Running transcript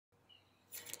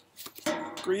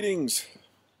Greetings.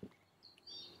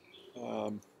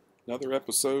 Another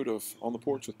episode of On the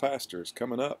Porch with Pastor is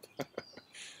coming up.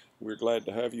 We're glad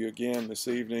to have you again this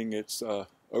evening. It's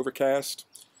overcast.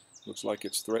 Looks like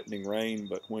it's threatening rain,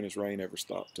 but when has rain ever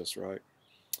stopped us, right?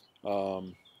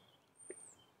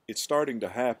 It's starting to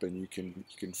happen. You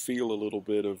can feel a little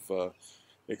bit of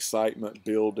excitement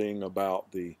building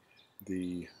about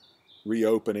the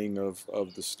reopening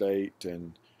of the state,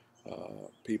 and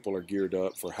people are geared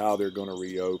up for how they're going to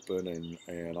reopen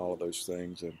and all of those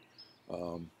things.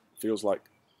 And feels like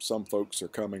some folks are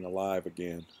coming alive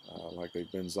again, like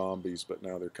they've been zombies, but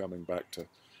now they're coming back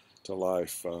to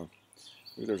life.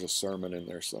 There's a sermon in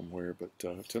there somewhere, but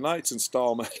tonight's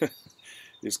installment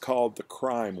is called The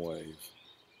Crime Wave.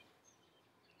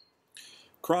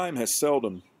 Crime has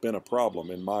seldom been a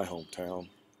problem in my hometown,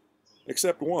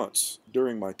 except once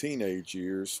during my teenage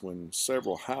years when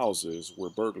several houses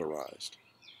were burglarized.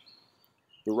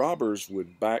 The robbers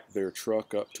would back their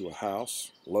truck up to a house,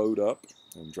 load up,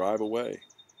 and drive away.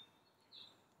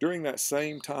 During that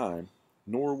same time,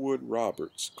 Norwood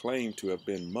Roberts claimed to have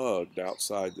been mugged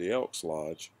outside the Elks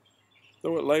Lodge,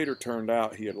 though it later turned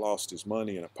out he had lost his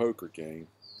money in a poker game,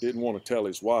 didn't want to tell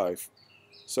his wife,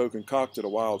 so concocted a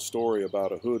wild story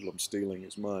about a hoodlum stealing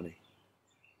his money.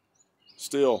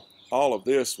 Still, all of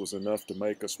this was enough to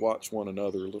make us watch one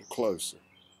another a little closer.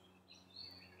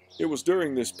 It was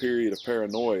during this period of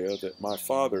paranoia that my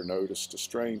father noticed a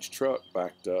strange truck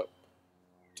backed up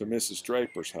to Mrs.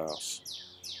 Draper's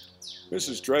house.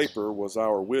 Mrs. Draper was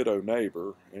our widow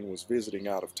neighbor and was visiting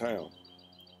out of town.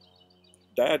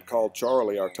 Dad called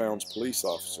Charlie, our town's police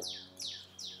officer.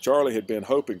 Charlie had been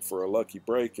hoping for a lucky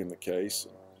break in the case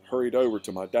and hurried over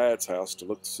to my dad's house to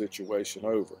look the situation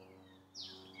over.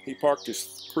 He parked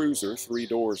his cruiser 3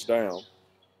 doors down,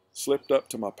 slipped up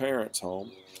to my parents'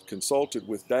 home, consulted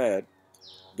with Dad,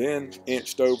 then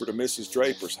inched over to Mrs.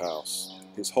 Draper's house,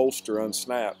 his holster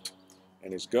unsnapped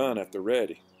and his gun at the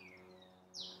ready.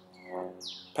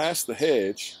 Past the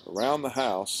hedge, around the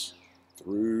house,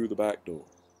 through the back door.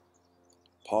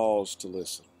 Paused to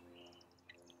listen.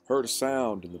 Heard a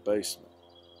sound in the basement.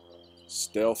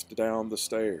 Stealthed down the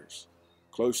stairs,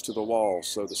 close to the wall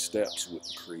so the steps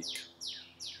wouldn't creak.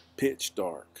 Pitch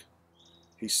dark.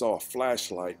 He saw a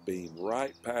flashlight beam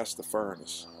right past the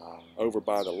furnace, over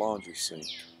by the laundry sink.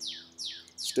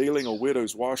 Stealing a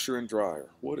widow's washer and dryer.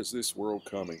 What is this world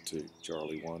coming to?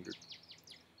 Charlie wondered.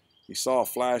 He saw a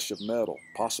flash of metal,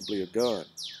 possibly a gun.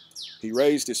 He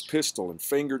raised his pistol and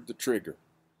fingered the trigger.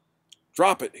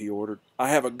 "Drop it," he ordered. "I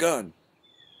have a gun."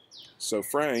 So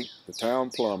Frank, the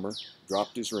town plumber,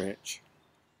 dropped his wrench.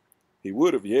 He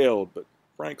would have yelled, but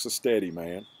Frank's a steady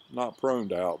man, not prone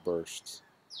to outbursts.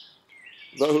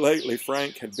 Though lately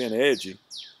Frank had been edgy,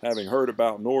 having heard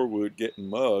about Norwood getting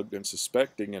mugged and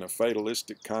suspecting in a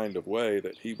fatalistic kind of way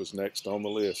that he was next on the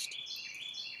list.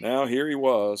 Now here he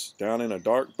was, down in a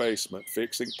dark basement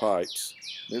fixing pipes,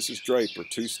 Mrs. Draper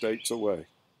 2 states away.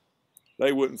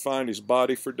 They wouldn't find his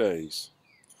body for days.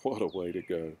 What a way to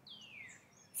go.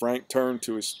 Frank turned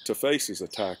to face his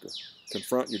attacker.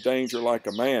 Confront your danger like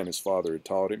a man, his father had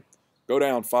taught him. Go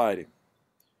down, fight him.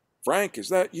 "Frank, is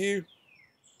that you?"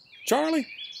 "Charlie,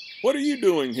 what are you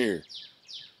doing here?"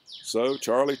 So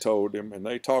Charlie told him, and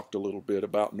they talked a little bit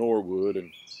about Norwood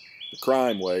and the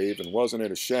crime wave, and wasn't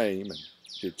it a shame, and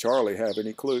did Charlie have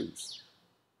any clues?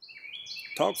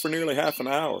 Talked for nearly half an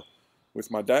hour, with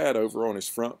my dad over on his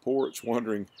front porch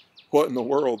wondering what in the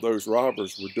world those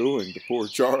robbers were doing to poor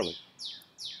Charlie.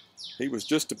 He was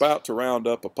just about to round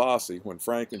up a posse when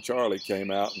Frank and Charlie came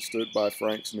out and stood by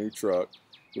Frank's new truck,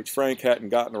 which Frank hadn't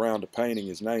gotten around to painting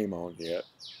his name on yet.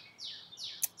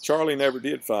 Charlie never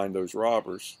did find those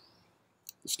robbers.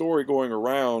 The story going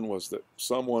around was that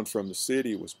someone from the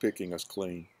city was picking us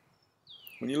clean.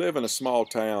 When you live in a small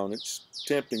town, it's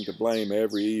tempting to blame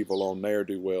every evil on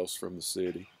ne'er-do-wells from the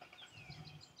city.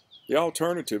 The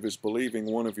alternative is believing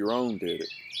one of your own did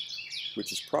it,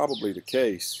 which is probably the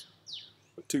case,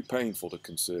 but too painful to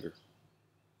consider.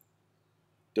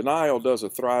 Denial does a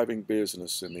thriving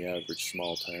business in the average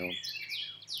small town.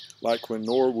 Like when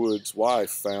Norwood's wife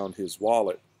found his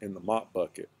wallet in the mop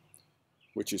bucket,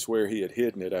 which is where he had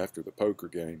hidden it after the poker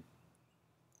game.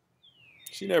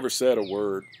 She never said a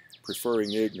word,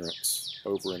 preferring ignorance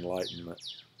over enlightenment.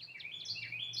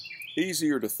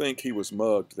 Easier to think he was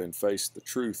mugged than face the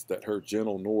truth that her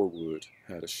gentle Norwood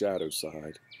had a shadow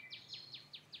side.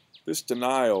 This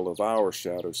denial of our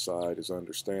shadow side is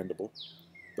understandable,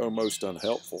 though most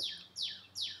unhelpful.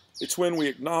 It's when we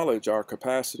acknowledge our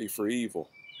capacity for evil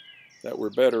that we're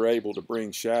better able to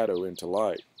bring shadow into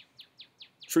light.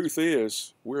 Truth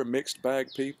is, we're a mixed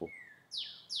bag people.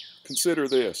 Consider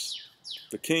this.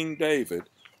 The King David,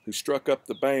 who struck up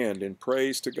the band in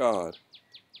praise to God,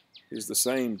 is the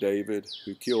same David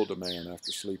who killed a man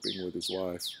after sleeping with his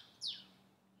wife.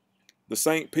 The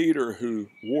St. Peter who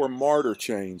wore martyr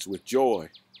chains with joy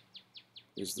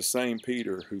is the same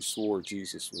Peter who swore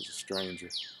Jesus was a stranger.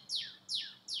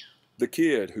 The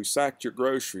kid who sacked your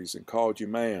groceries and called you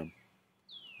ma'am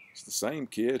is the same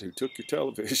kid who took your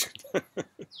television.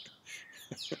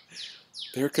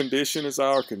 Their condition is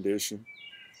our condition.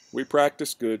 We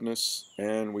practice goodness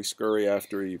and we scurry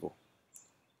after evil.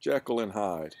 Jekyll and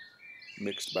Hyde,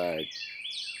 mixed bag.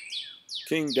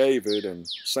 King David and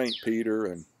St. Peter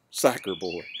and Sacker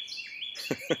Boy.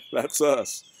 That's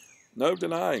us. No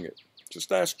denying it.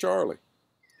 Just ask Charlie.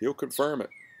 He'll confirm it.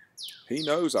 He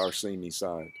knows our seamy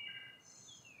side.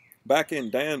 Back in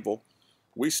Danville,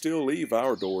 we still leave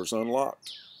our doors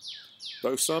unlocked,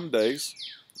 though some days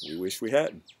we wish we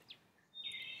hadn't.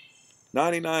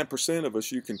 99% of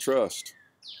us you can trust,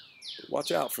 but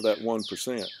watch out for that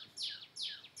 1%.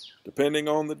 Depending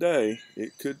on the day,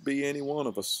 it could be any one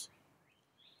of us.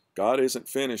 God isn't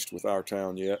finished with our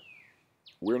town yet.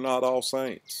 We're not all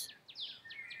saints.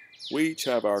 We each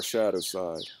have our shadow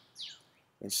side,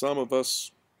 and some of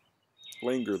us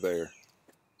linger there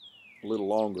a little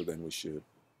longer than we should.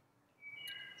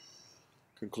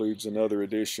 Concludes another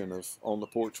edition of On the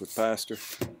Porch with Pastor.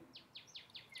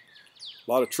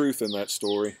 A lot of truth in that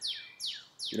story.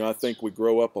 You know, I think we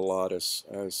grow up a lot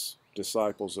as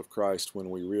disciples of Christ when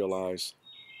we realize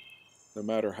no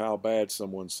matter how bad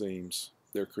someone seems,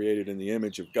 they're created in the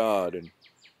image of God, and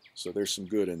so there's some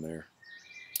good in there.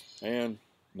 And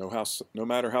no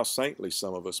matter how saintly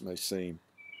some of us may seem,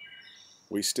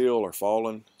 we still are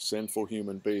fallen, sinful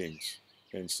human beings.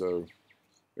 And so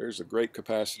there's a great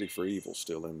capacity for evil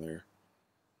still in there.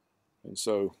 And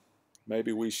so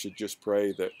maybe we should just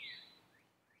pray that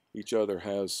each other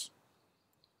has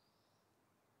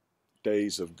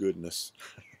days of goodness.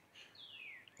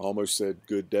 Almost said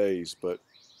good days, but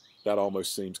that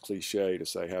almost seems cliche to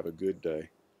say have a good day.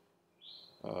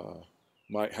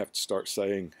 Might have to start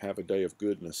saying have a day of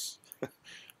goodness.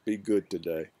 Be good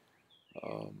today.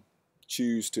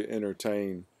 Choose to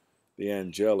entertain the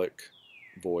angelic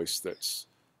voice that's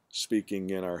speaking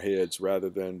in our heads rather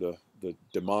than the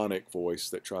demonic voice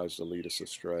that tries to lead us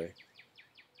astray.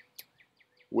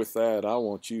 With that, I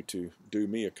want you to do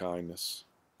me a kindness,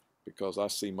 because I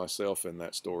see myself in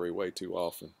that story way too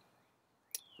often.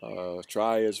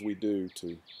 Try as we do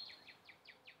to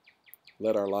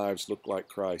let our lives look like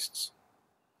Christ's.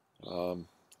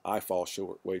 I fall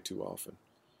short way too often.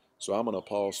 So I'm going to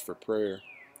pause for prayer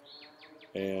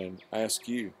and ask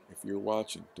you, if you're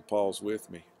watching, to pause with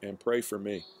me and pray for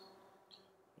me.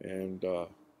 And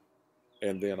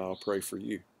then I'll pray for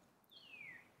you.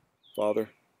 Father,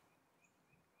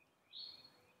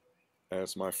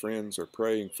 as my friends are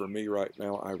praying for me right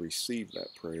now, I receive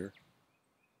that prayer.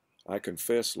 I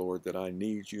confess, Lord, that I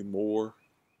need you more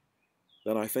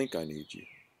than I think I need you.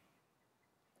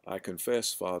 I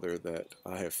confess, Father, that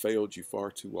I have failed you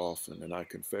far too often, and I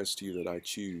confess to you that I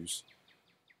choose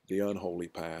the unholy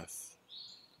path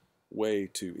way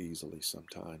too easily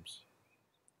sometimes.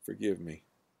 Forgive me.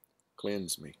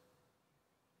 Cleanse me.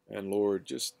 And Lord,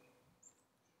 just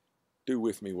do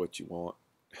with me what you want.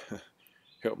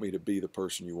 Help me to be the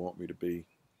person you want me to be.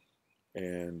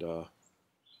 And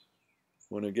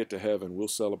when I get to heaven, we'll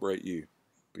celebrate you,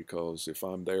 because if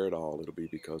I'm there at all, it'll be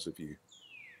because of you.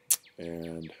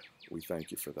 And we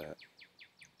thank you for that.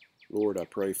 Lord, I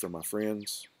pray for my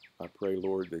friends. I pray,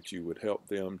 Lord, that you would help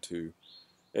them to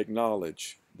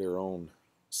acknowledge their own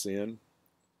sin,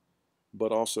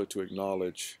 but also to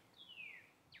acknowledge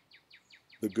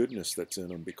the goodness that's in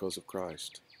them because of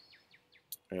Christ.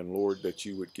 And Lord, that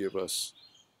you would give us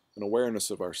an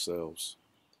awareness of ourselves,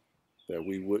 that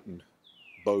we wouldn't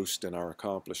boast in our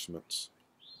accomplishments,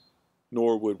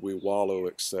 nor would we wallow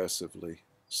excessively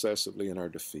in our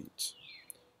defeats,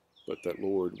 but that,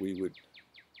 Lord, we would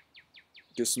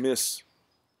dismiss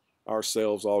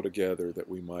ourselves altogether, that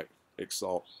we might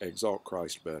exalt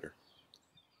Christ better.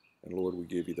 And Lord, we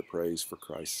give you the praise for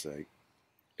Christ's sake.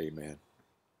 Amen.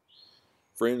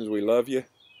 Friends, we love you.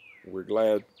 We're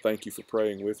glad. Thank you for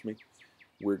praying with me.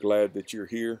 We're glad that you're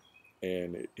here,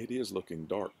 and it is looking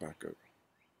dark back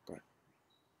over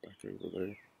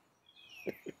there.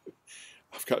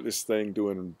 I've got this thing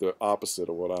doing the opposite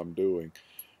of what I'm doing.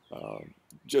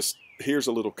 Just here's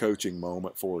a little coaching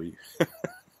moment for you.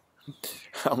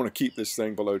 I'm going to keep this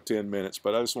thing below 10 minutes,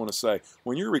 but I just want to say,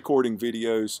 when you're recording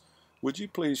videos, would you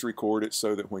please record it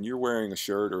so that when you're wearing a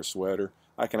shirt or a sweater,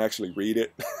 I can actually read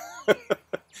it?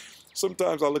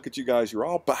 Sometimes I look at you guys, you're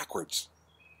all backwards.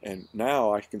 And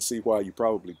now I can see why you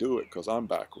probably do it, because I'm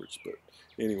backwards. But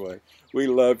anyway, we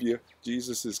love you.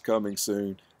 Jesus is coming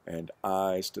soon, and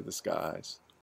eyes to the skies.